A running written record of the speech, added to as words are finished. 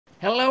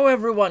Hello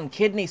everyone,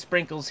 Kidney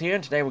Sprinkles here,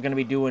 and today we're going to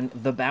be doing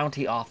The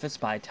Bounty Office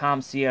by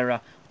Tom Sierra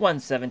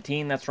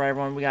 117. That's right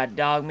everyone, we got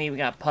Dogmeat, we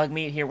got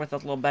Pugmeat here with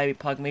us, little baby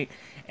Pugmeat,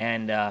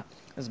 and this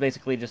is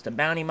basically just a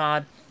bounty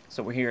mod.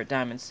 So we're here at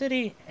Diamond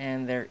City,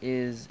 and there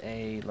is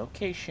a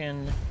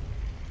location,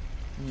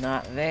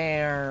 not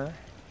there,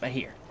 but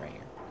here, right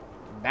here.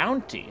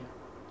 Bounty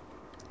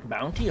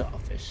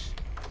Office.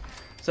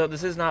 So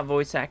this is not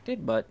voice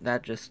acted, but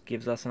that just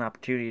gives us an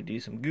opportunity to do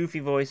some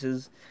goofy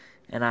voices,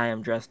 and I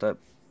am dressed up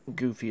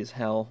goofy as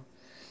hell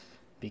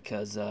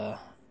because there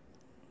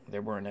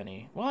weren't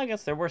any. Well, I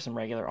guess there were some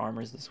regular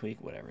armors this week.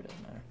 Whatever, it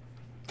doesn't matter.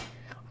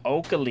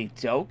 Oakley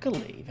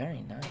dokely,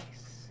 very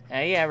nice.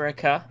 Hey,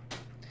 Erica.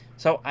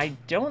 So I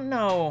don't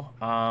know.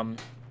 I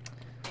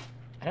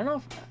don't know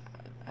if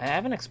I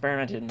haven't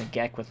experimented in the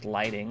Gek with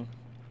lighting.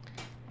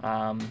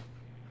 It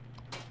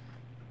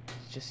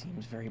just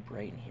seems very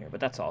bright in here, but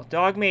that's all.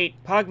 Dogmeat,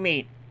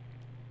 Pugmeat.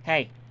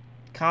 Hey,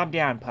 calm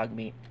down,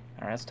 Pugmeat.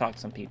 All right, let's talk to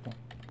some people.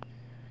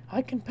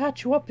 I can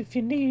patch you up if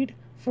you need,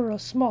 for a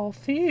small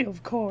fee,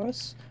 of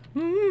course.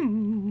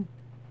 All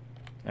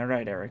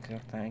right, Erica,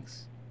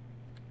 thanks.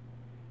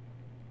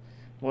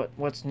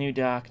 What's new,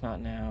 Doc? Not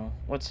now.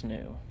 What's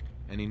new?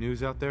 Any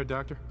news out there,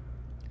 Doctor?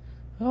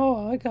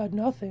 Oh, I got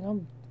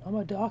nothing. I'm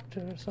a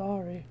doctor,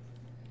 sorry.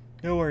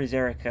 No worries,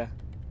 Erica.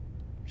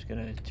 I'm just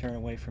gonna turn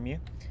away from you.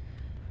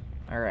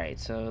 Alright,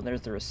 so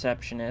there's the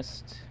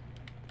receptionist.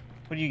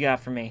 What do you got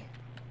for me?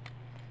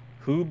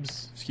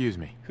 Hoobs? Excuse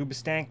me.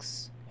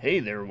 Hoobastanks? Hey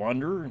there,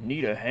 Wanderer.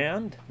 Need a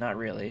hand? Not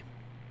really.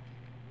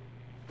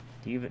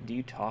 Do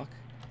you talk?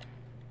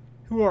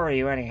 Who are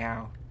you,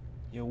 anyhow?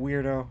 You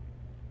weirdo.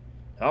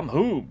 I'm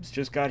Hoobs.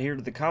 Just got here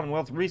to the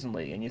Commonwealth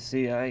recently, and you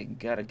see, I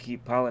gotta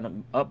keep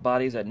piling up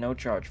bodies at no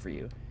charge for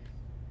you.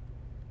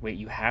 Wait,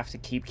 you have to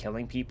keep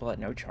killing people at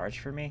no charge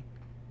for me?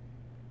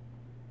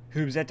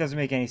 Hoobs, that doesn't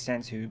make any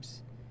sense,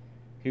 Hoobs.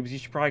 Hoobs, you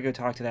should probably go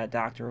talk to that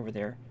doctor over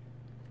there.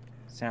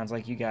 Sounds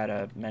like you got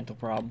a mental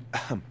problem.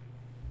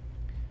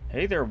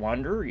 Hey there,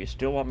 Wanderer. You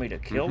still want me to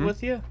kill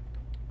with you?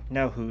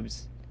 No,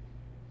 Hoobs.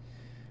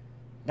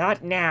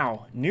 Not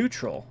now.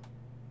 Neutral.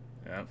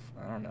 I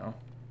don't know.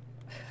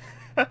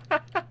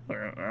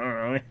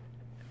 I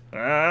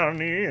don't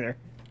need either.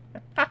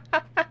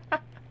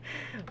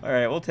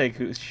 Alright, we'll take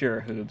Hoobs.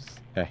 Sure, Hoobs.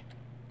 Hey.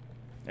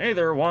 Hey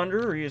there,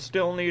 Wanderer. You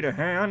still need a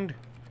hand?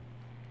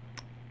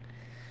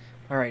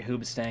 Alright,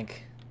 Hoobastank.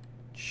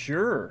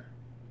 Sure.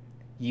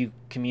 You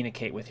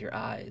communicate with your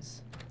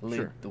eyes.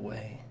 Lead the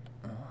way.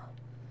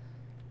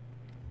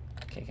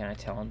 Okay, can I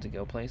tell him to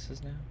go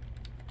places now?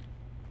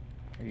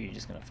 Or are you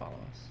just gonna follow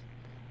us?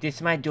 This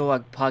is my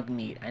dog,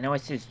 Pugmeat. I know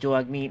it says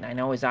Dogmeat, and I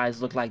know his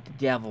eyes look like the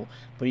devil,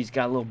 but he's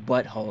got a little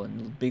butthole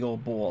and big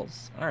old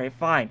balls. Alright,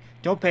 fine.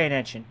 Don't pay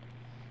attention.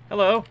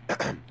 Hello?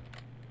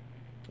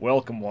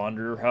 Welcome,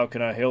 Wanderer. How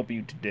can I help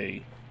you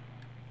today?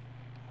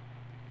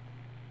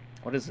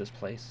 What is this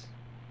place?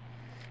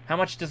 How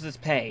much does this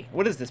pay?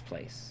 What is this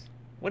place?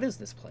 What is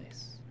this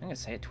place? I'm gonna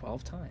say it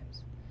 12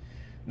 times.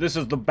 This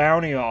is the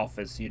Bounty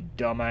Office, you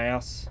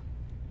dumbass.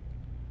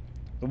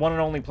 The one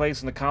and only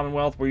place in the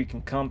Commonwealth where you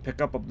can come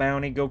pick up a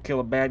bounty, go kill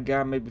a bad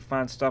guy, maybe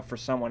find stuff for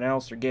someone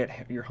else, or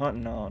get your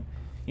hunting on.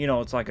 You know,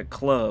 it's like a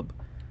club,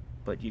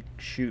 but you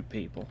shoot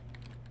people.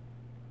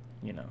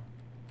 You know.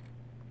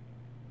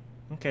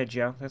 Okay,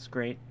 Joe, that's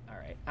great.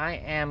 Alright, I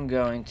am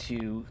going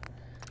to...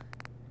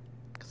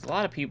 because a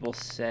lot of people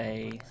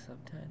say...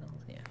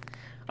 subtitles, yeah.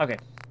 Okay.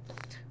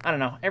 I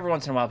don't know. Every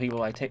once in a while people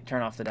like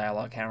turn off the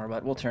dialogue camera,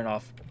 but we'll turn it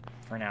off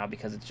for now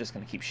because it's just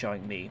going to keep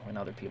showing me when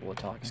other people are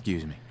talking.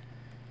 Excuse me.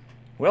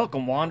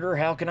 Welcome, Wanderer.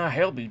 How can I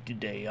help you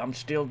today? I'm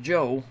still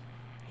Joe.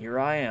 Here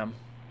I am.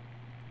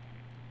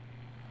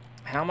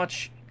 How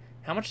much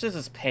does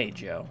this pay,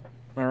 Joe?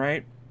 All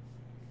right?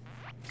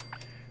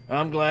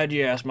 I'm glad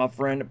you asked, my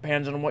friend.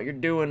 Depends on what you're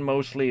doing.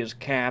 Mostly is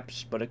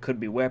caps, but it could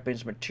be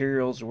weapons,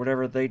 materials, or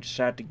whatever they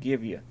decide to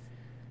give you.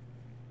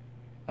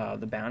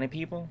 The bounty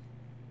people?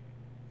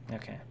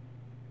 Okay.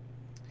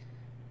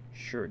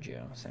 Sure,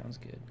 Joe. Sounds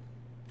good.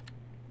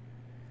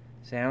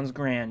 Sounds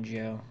grand,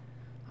 Joe.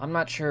 I'm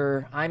not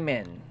sure. I'm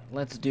in.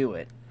 Let's do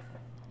it.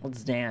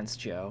 Let's dance,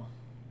 Joe.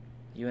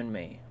 You and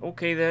me.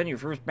 Okay, then. Your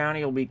first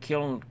bounty will be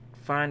kill and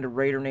find a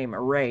raider named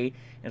Array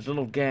and his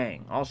little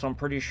gang. Also, I'm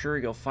pretty sure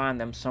you'll find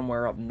them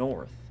somewhere up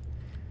north.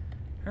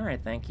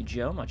 Alright, thank you,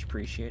 Joe. Much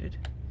appreciated.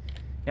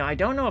 Now, I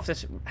don't know if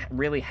this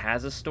really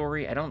has a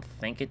story. I don't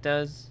think it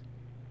does.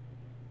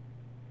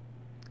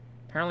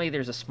 Apparently,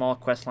 there's a small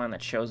quest line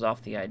that shows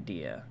off the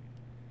idea.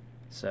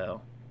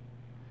 So...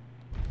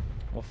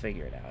 we'll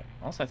figure it out.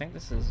 Also, I think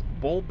this is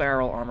bull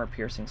barrel armor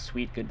piercing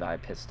sweet goodbye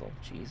pistol.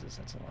 Jesus,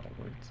 that's a lot of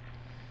words.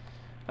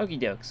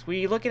 Okie dokes. What are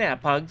you looking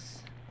at, Pugs?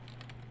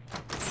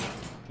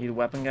 You the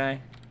weapon guy?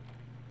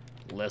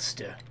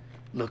 Lester,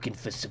 looking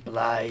for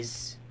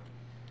supplies.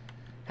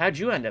 How'd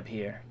you end up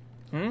here?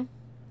 Mr.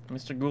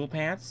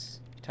 Ghoulpants?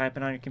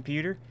 Typing on your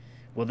computer?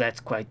 Well, that's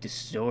quite the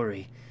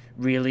story.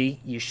 Really?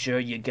 You sure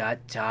you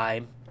got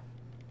time?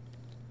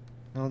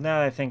 Well, now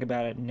that I think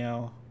about it,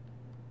 no.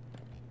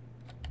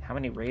 How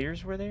many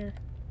raiders were there?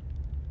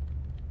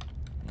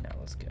 No,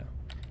 let's go.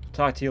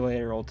 Talk to you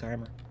later, old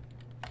timer.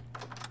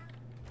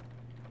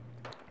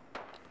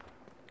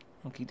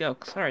 Okie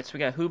dokes. Alright, so we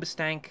got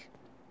Hoobastank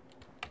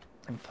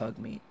and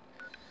Pugmeat.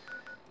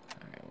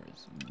 Alright,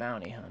 where's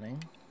bounty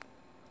hunting?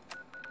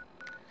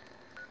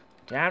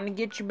 Time to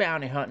get your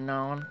bounty hunting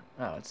on.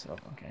 Oh, it's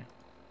up. Okay.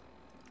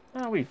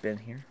 Oh, we've been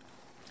here.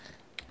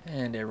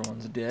 And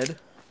everyone's dead.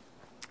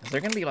 Is there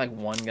gonna be like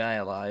one guy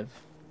alive?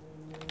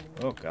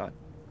 Oh, God.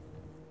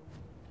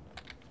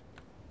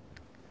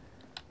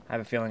 I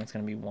have a feeling it's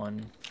gonna be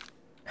one.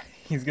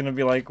 He's gonna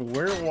be like,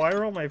 why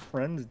are all my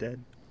friends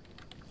dead?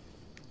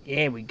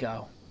 There we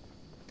go.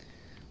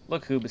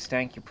 Look,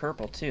 Hoobastank, you're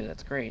purple too.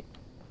 That's great.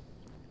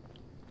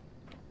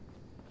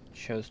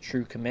 Shows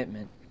true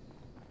commitment.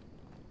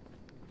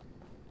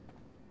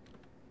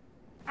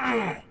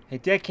 Hey,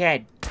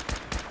 dickhead!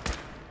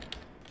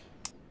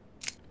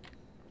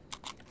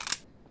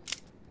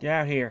 Get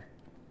out here.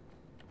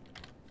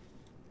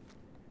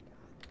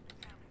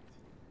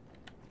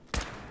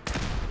 Am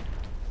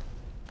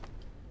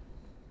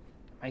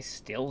I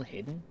still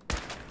hidden?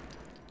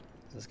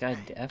 Is this guy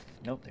deaf?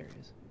 Nope, there he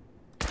is.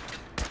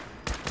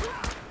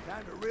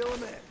 Time to reel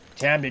him in.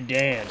 Time to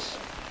dance.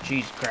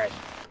 Jesus Christ.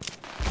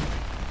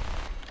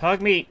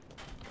 Pugmeat.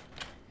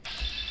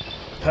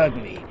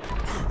 Pugmeat.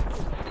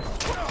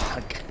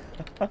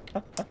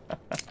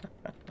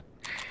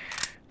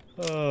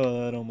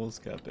 Oh, that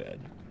almost got bad.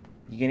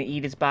 You gonna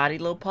eat his body,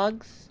 little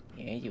pugs?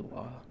 Yeah, you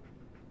are.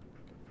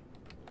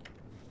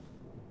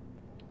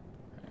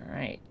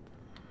 Alright.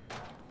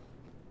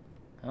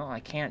 Oh, I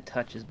can't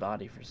touch his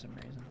body for some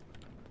reason.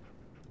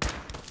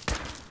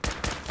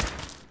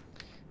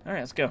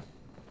 Alright, let's go.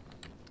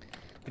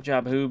 Good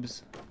job,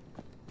 Hoobs.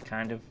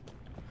 Kind of.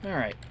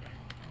 Alright.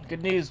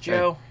 Good news,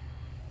 Joe.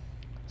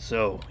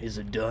 So, is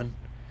it done?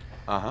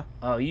 Uh-huh.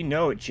 Oh, you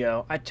know it,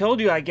 Joe. I told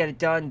you I'd get it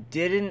done,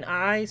 didn't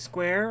I,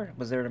 Square?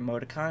 Was there an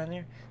emoticon in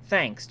there?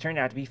 Thanks. Turned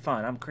out to be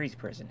fun. I'm a crazy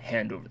person.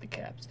 Hand over the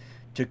caps.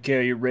 Took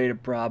care of your radar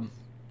problem.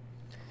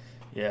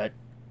 Yeah.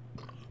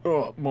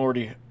 Oh,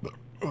 Morty.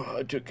 Oh,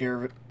 I took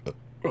care of it.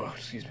 Oh,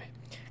 excuse me.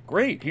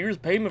 Great. Here's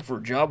payment for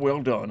a job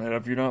well done. And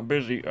if you're not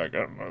busy, I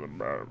got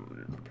another...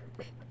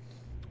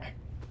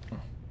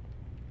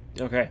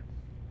 Okay.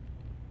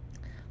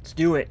 Let's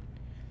do it.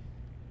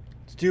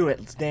 Let's do it.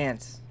 Let's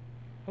dance.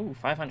 Ooh,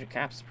 500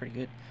 caps is pretty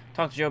good.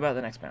 Talk to Joe about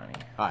the next bounty.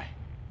 Hi.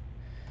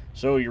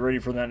 So, you ready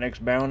for that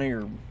next bounty,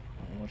 or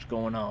what's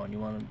going on? You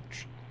want to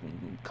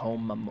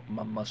comb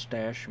my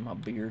mustache and my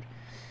beard?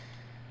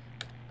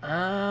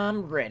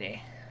 I'm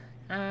ready.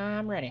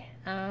 I'm ready.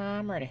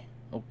 I'm ready.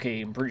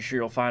 Okay, I'm pretty sure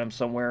you'll find him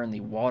somewhere in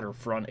the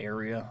waterfront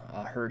area.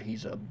 I heard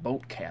he's a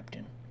boat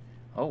captain.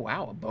 Oh,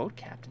 wow, a boat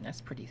captain.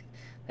 That's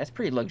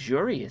pretty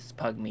luxurious,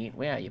 Pugmeat.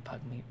 Where are you,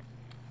 Pugmeat?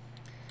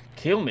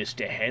 Kill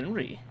Mr.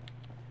 Henry.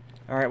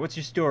 Alright, what's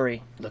your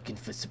story? Looking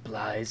for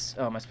supplies.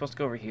 Oh, am I supposed to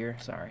go over here?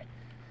 Sorry.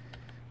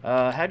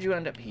 How'd you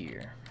end up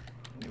here?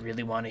 You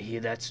really want to hear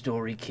that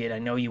story, kid? I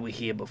know you were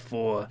here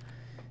before.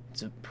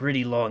 It's a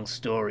pretty long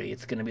story.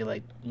 It's gonna be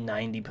like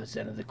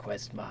 90% of the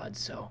quest mod,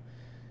 so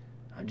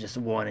I'm just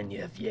warning you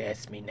if you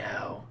ask me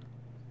now.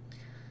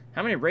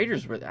 How many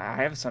raiders were there? I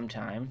have some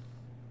time.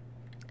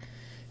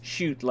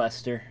 Shoot,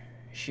 Lester.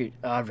 Shoot.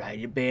 Alright,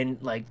 it been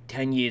like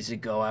 10 years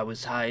ago. I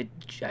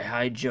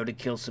hired Joe to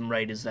kill some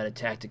raiders that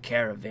attacked a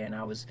caravan.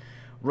 I was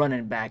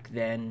running back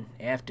then.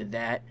 After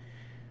that,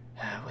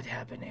 what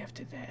happened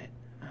after that?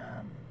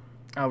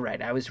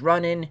 Alright, I was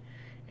running,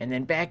 and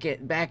then back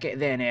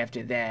then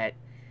after that,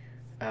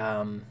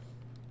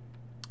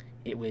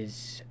 it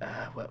was,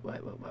 what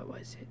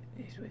was it?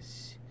 It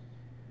was,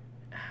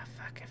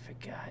 fuck, I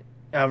forgot.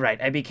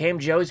 Alright, I became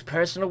Joe's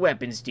personal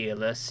weapons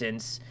dealer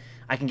since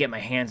I can get my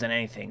hands on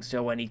anything.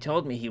 So when he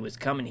told me he was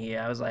coming here,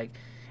 I was like,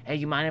 hey,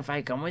 you mind if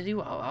I come with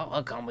you?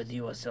 I'll come with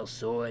you. I'll sell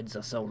swords.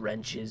 I'll sell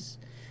wrenches.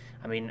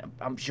 I mean,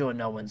 I'm sure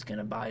no one's going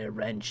to buy a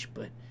wrench,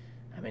 but,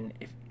 I mean,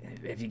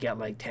 if you got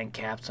like 10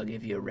 caps, I'll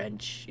give you a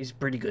wrench. It's a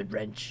pretty good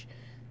wrench.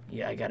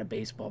 Yeah, I got a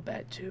baseball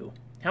bat, too.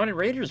 How many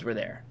raiders were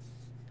there?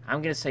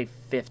 I'm going to say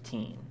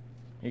 15.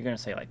 You're going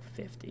to say like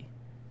 50.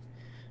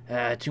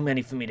 Too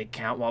many for me to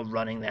count while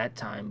running that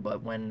time,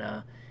 but when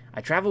I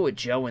traveled with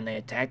Joe when they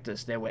attacked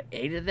us, there were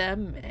 8 of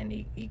them, and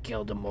he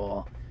killed them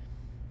all.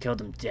 Killed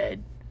them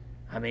dead.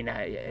 I mean,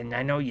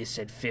 I know you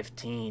said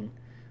 15,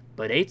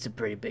 but 8's a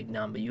pretty big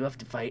number. You have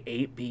to fight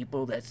 8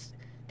 people. That's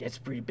a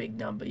pretty big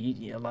number.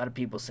 A lot of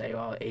people say,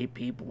 oh, 8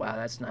 people, wow,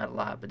 that's not a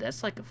lot, but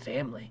that's like a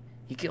family.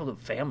 He killed a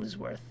family's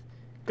worth.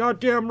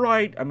 Goddamn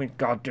right. I mean,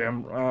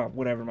 goddamn,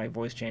 whatever, my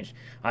voice changed.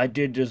 I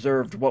did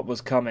deserve what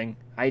was coming.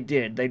 I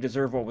did. They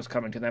deserve what was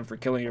coming to them for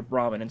killing your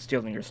Brahmin and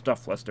stealing your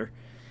stuff, Lester.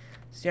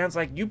 Sounds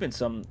like you've been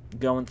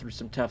going through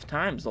some tough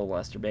times, old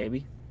Lester,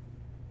 baby.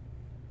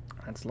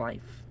 That's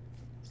life.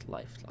 It's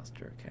life,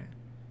 Lester, okay?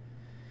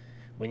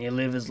 When you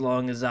live as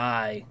long as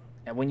I,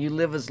 and when you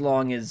live as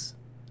long as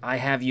I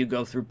have, you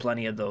go through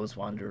plenty of those,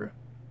 Wanderer.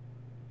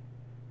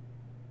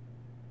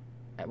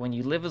 When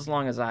you live as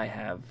long as I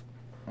have...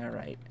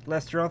 Alright.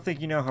 Lester, I don't think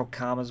you know how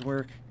commas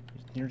work.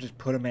 You just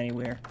put them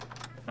anywhere.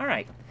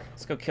 Alright.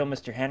 Let's go kill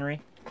Mr.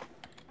 Henry.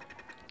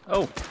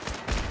 Oh.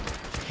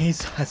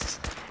 Jesus.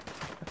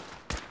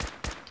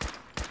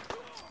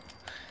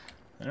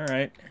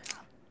 Alright.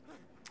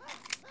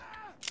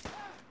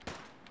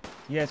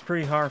 Yeah, it's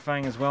pretty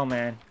horrifying as well,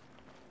 man.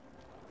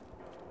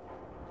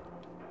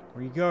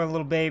 Where you going,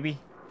 little baby?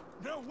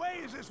 No way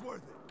is this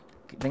worth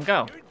it. Then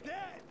go. You're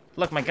dead.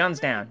 Look, my gun's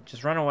down.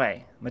 Just run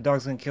away. My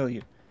dog's gonna kill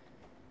you.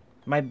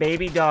 My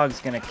baby dog's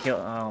gonna kill...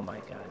 Oh, my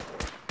God.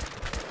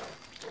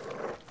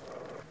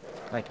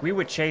 Like, we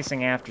were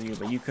chasing after you,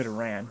 but you could have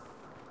ran.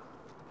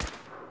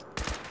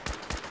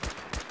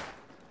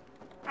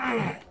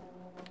 Alright.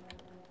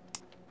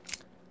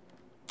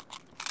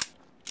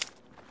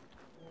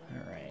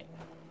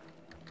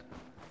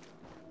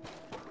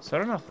 So I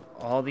don't know if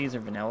all these are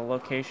vanilla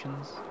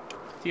locations.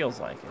 Feels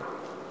like it.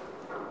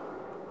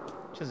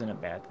 Which isn't a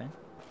bad thing.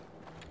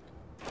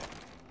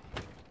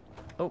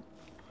 Oh.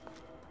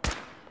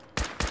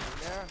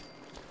 Yeah.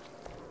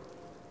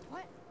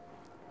 What?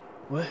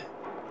 What?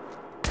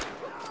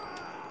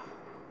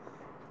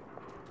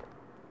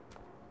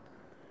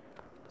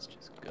 Let's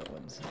just go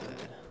inside.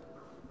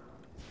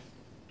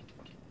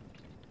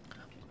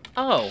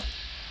 Oh.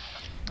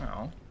 Oh.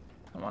 I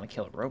don't want to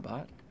kill a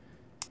robot.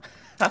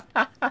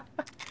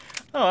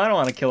 Oh, I don't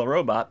want to kill a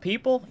robot.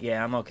 People?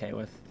 Yeah, I'm okay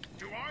with.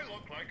 Do I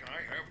look like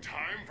I have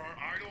time for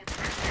idle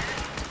testing?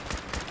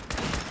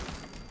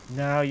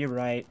 No, you're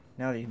right.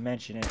 Now that you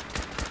mention it.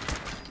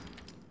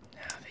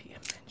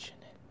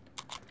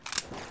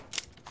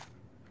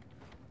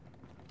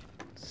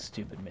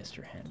 Stupid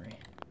Mr. Henry.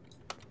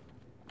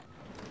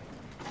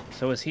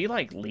 So is he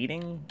like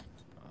leading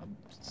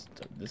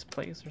this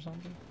place or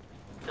something?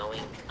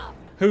 Going up.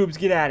 Hoobs,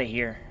 get out of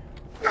here.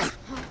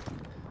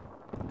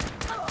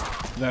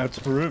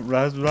 That's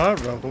right,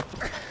 Rebel.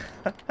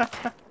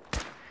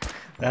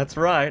 That's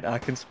right, I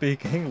can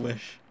speak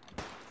English.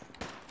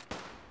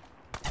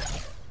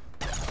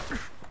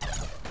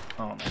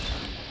 Oh man.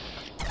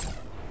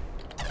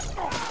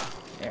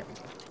 There we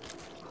go.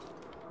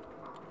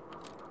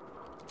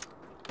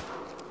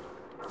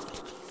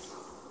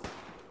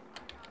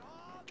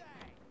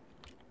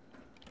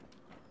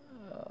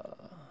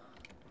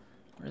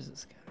 Where's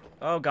this guy?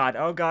 Oh god,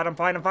 I'm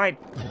fine, I'm fine.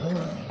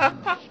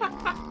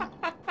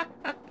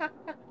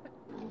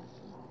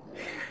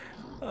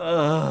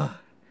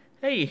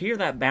 Hey, you hear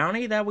that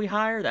bounty that we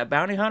hired? That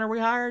bounty hunter we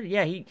hired?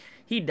 Yeah,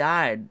 he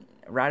died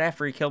right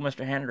after he killed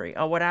Mr. Henry.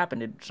 Oh, what happened?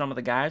 Did some of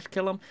the guys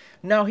kill him?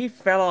 No, he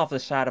fell off the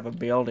side of a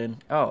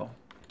building. Oh.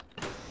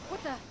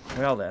 What the?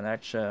 Well then,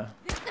 that's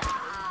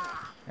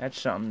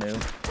something new.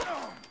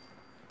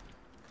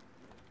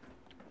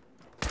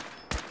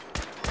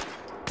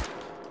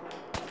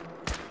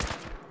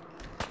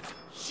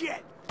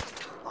 Shit!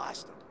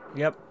 Lost him.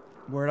 Yep.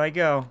 Where'd I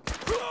go?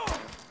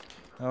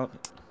 Oh,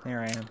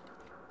 there I am.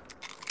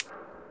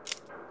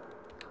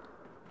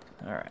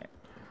 Alright.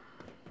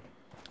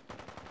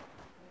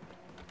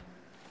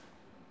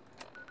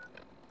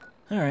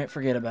 Alright,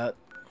 forget about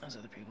those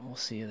other people. We'll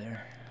see you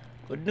there.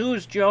 Good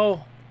news,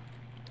 Joe.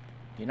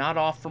 You're not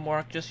off from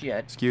work just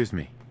yet. Excuse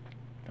me.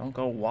 Don't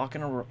go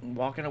walking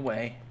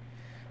away.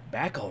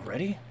 Back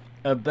already?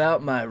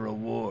 About my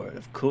reward,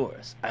 of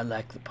course. I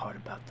like the part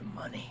about the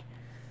money.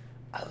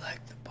 I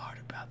like the part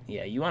about...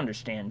 Yeah, you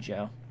understand,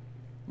 Joe.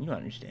 You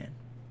understand.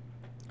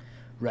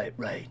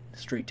 Right.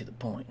 Straight to the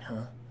point,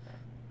 huh?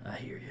 I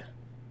hear you.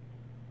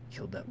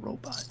 Killed that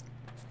robot.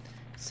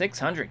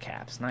 600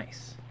 caps.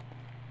 Nice.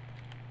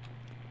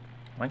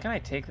 When can I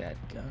take that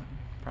gun?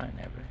 Probably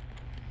never.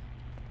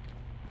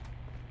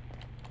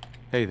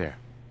 Hey there.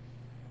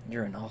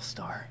 You're an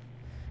all-star.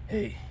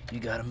 Hey, you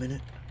got a minute?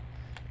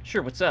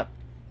 Sure, what's up?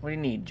 What do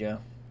you need,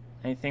 Joe?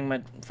 Anything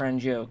my friend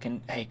Joe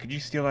can... Hey, could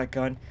you steal that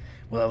gun?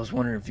 Well, I was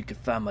wondering if you could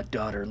find my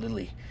daughter,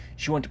 Lily.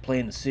 She went to play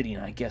in the city,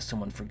 and I guess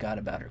someone forgot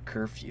about her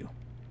curfew.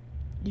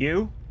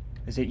 You?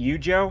 Is it you,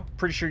 Joe?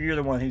 Pretty sure you're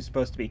the one who's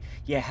supposed to be...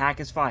 Yeah, hack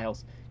his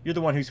files. You're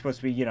the one who's supposed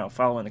to be, you know,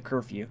 following the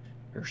curfew.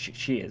 Or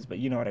she is, but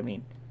you know what I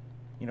mean.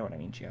 You know what I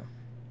mean, Joe.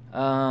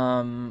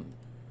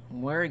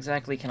 Where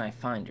exactly can I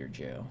find her,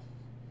 Joe?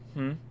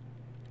 I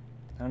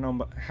don't know,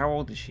 but how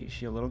old is she? Is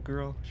she a little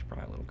girl? She's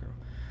probably a little girl.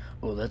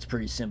 Oh, that's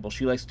pretty simple.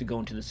 She likes to go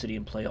into the city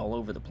and play all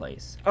over the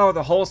place. Oh,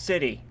 the whole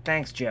city.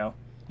 Thanks, Joe.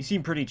 You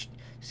seem pretty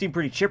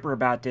chipper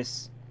about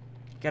this.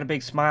 Got a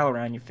big smile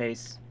around your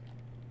face.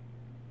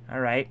 All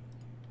right.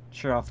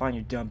 Sure, I'll find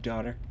your dumb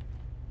daughter.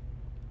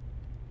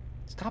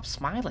 Stop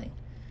smiling.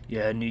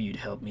 Yeah, I knew you'd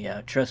help me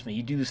out. Trust me,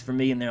 you do this for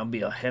me and there'll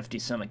be a hefty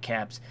sum of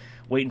caps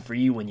waiting for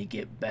you when you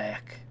get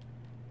back.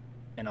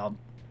 And I'll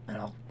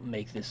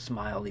make this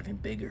smile even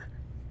bigger.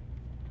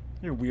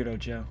 You're a weirdo,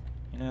 Joe.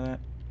 You know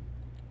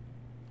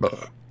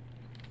that?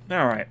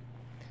 Alright.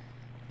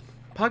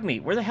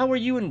 Pugmeat, where the hell were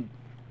you and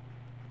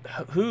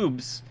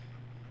Hoobs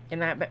in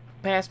that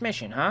past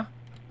mission, huh?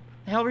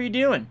 The hell were you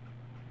doing?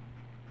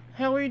 The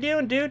hell were you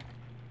doing, dude?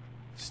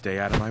 Stay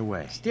out of my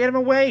way. Stay out of my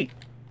way.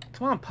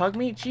 Come on,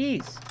 Pugmeat,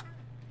 jeez.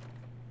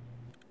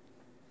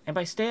 And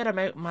by stay out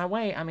of my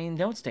way, I mean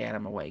don't stay out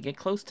of my way. Get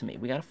close to me.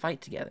 We gotta fight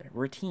together.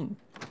 We're a team.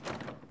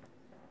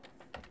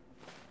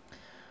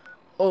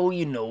 Oh,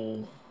 you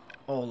know.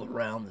 all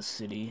around the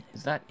city.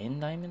 Is that in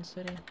Diamond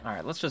City?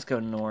 Alright, let's just go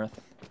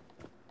north.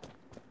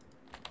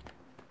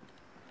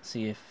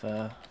 See if,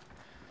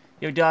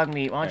 Yo,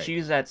 Dogmeat, why don't you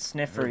use that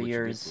sniffer of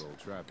yours?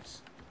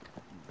 Travis.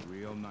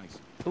 Real nice.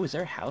 Oh, is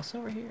there a house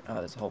over here? Oh,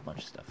 there's a whole bunch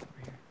of stuff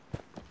over here.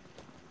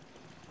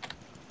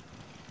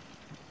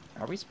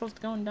 Are we supposed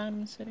to go in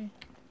Diamond City?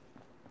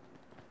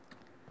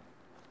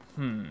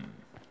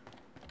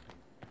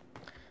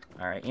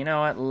 Alright, you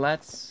know what?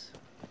 Let's...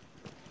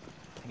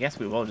 I guess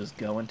we will just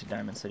go into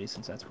Diamond City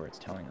since that's where it's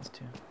telling us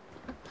to.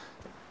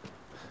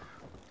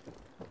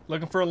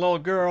 Looking for a little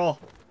girl.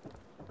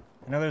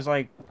 I know there's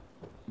like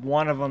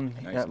one of them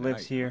that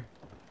lives here.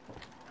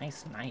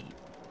 Nice night.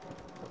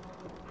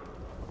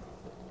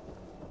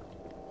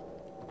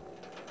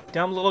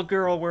 Dumb little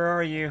girl, where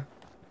are you?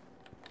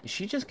 Is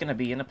she just gonna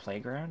be in a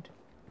playground?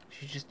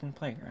 She's just in a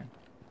playground.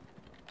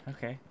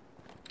 Okay.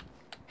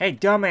 Hey,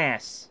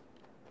 dumbass!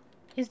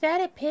 Is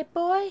that a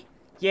Pip-Boy?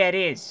 Yeah, it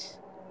is.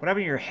 What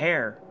happened to your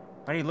hair?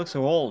 Why do you look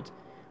so old?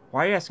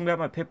 Why are you asking about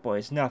my Pip-Boy?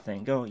 It's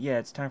nothing. Go, yeah,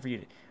 it's time for you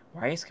to...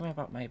 Why are you asking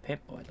about my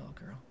Pip-Boy, little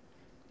girl?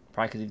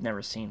 Probably because you've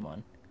never seen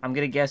one. I'm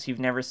gonna guess you've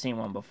never seen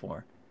one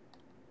before.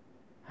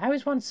 I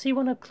always wanted to see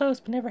one up close,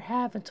 but never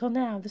have until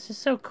now. This is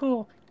so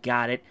cool.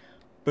 Got it.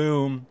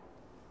 Boom.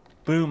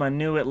 Boom, I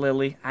knew it,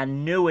 Lily. I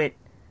knew it.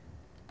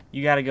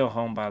 You gotta go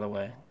home, by the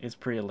way. It's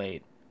pretty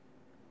late.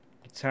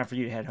 It's time for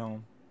you to head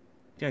home.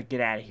 You gotta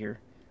get out of here.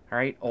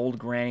 Alright, old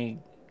granny,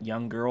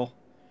 young girl.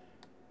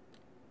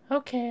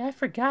 Okay, I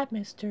forgot,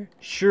 mister.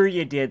 Sure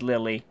you did,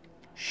 Lily.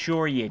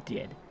 Sure you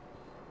did.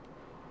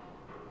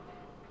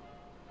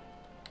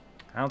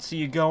 I don't see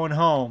you going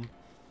home.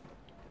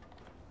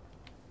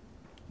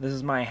 This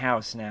is my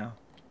house now.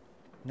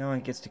 No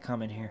one gets to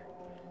come in here.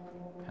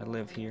 I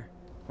live here.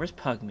 Where's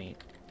Pugmeat?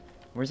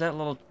 Where's that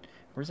little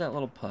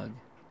pug?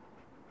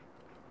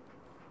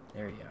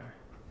 There you are.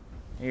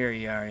 Here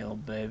you are, you little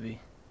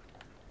baby.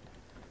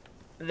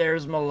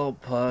 There's my little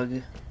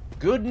pug.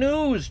 Good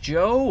news,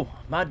 Joe.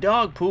 My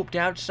dog pooped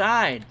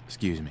outside.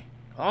 Excuse me.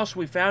 Also,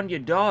 we found your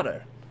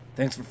daughter.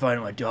 Thanks for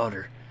finding my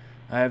daughter.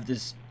 I have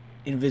this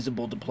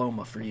invisible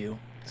diploma for you.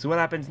 So what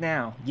happens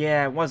now?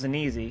 Yeah, it wasn't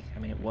easy. I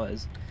mean, it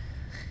was.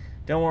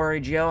 Don't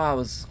worry, Joe. I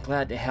was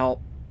glad to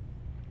help.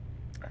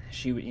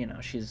 She, you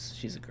know,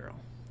 she's a girl.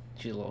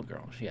 She's a little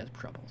girl. She has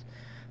troubles.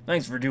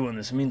 Thanks for doing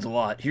this. It means a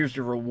lot. Here's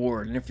your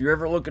reward. And if you're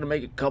ever looking to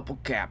make a couple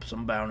caps,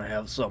 I'm bound to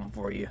have something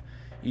for you.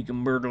 You can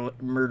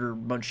murder a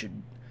bunch of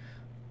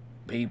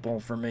people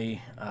for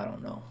me. I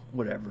don't know.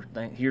 Whatever.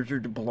 Here's your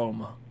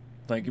diploma.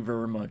 Thank you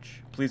very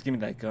much. Please give me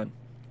that gun.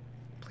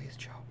 Please,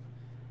 Joe.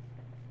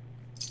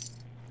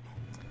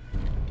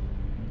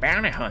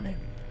 Bounty hunting.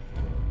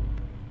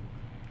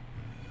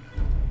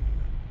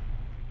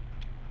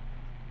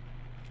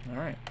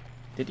 Alright.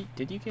 Did you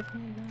give me a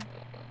gun?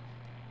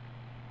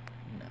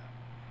 No.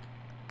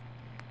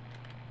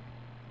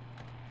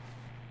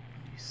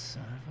 You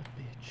son of a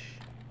bitch.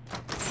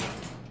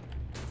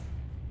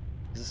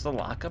 Is this the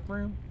lockup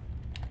room?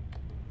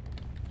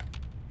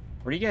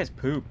 Where do you guys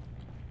poop?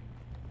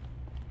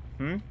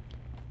 Where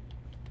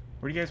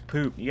do you guys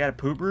poop? You got a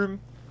poop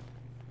room?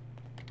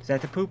 Is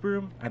that the poop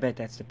room? I bet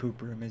that's the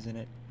poop room, isn't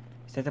it?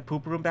 Is that the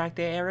poop room back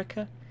there,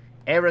 Erica?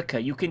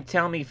 Erica, you can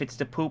tell me if it's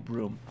the poop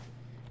room.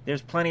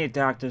 There's plenty of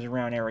doctors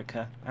around,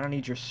 Erica. I don't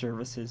need your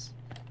services.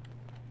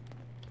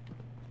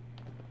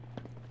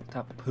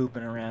 Stop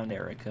pooping around,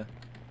 Erica.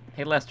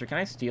 Hey, Lester, can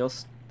I steal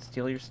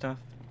your stuff?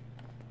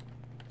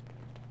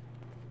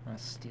 I want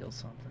to steal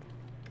something.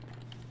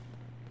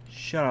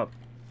 Shut up.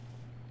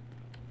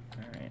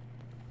 Alright.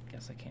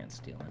 Guess I can't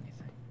steal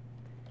anything.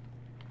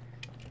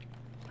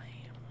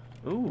 Lame.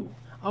 Ooh.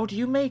 Oh, do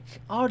you make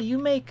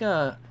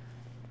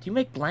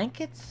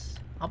blankets?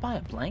 I'll buy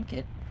a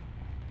blanket.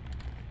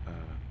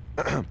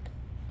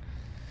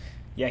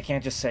 Yeah, I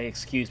can't just say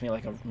excuse me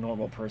like a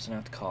normal person. I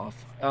have to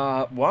cough.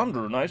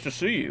 Wanderer, nice to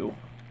see you.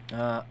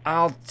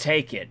 I'll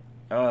take it.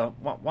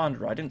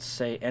 Wanderer, I didn't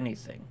say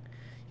anything.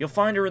 You'll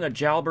find her in the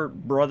Jalbert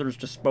brothers'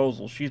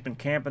 disposal. She's been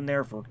camping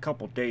there for a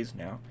couple days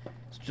now.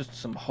 It's just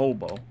some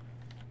hobo.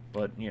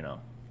 But, you know,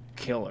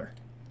 kill her.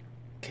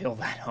 Kill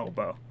that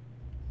hobo.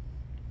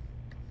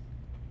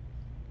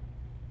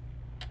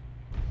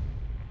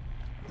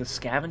 The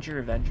Scavenger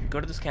Avenger. Go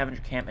to the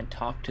scavenger camp and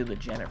talk to the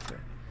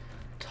Jennifer.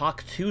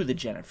 Talk to the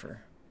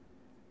Jennifer.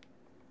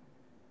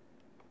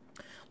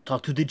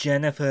 Talk to the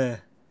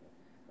Jennifer.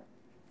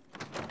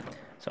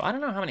 So I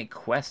don't know how many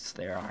quests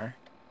there are.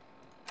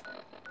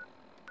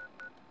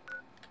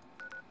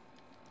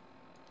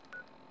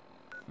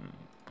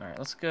 Alright,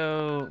 let's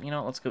go, you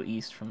know, let's go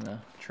east from the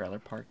trailer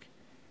park.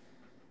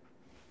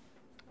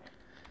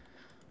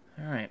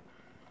 Alright.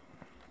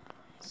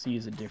 Let's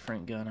use a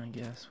different gun, I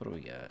guess. What do we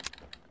got?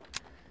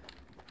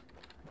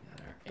 We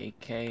got our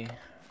AK,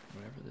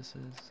 whatever this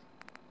is.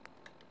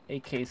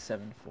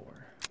 AK-74.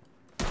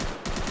 There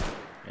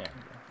we go.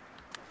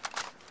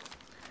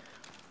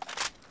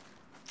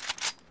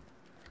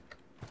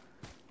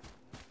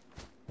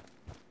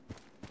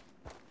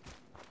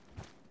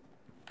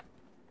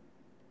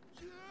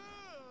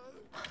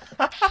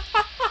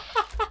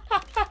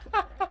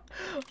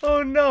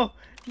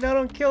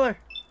 kill her.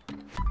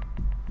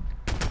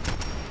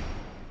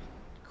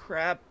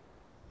 Crap.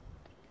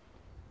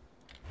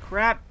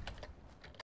 Crap.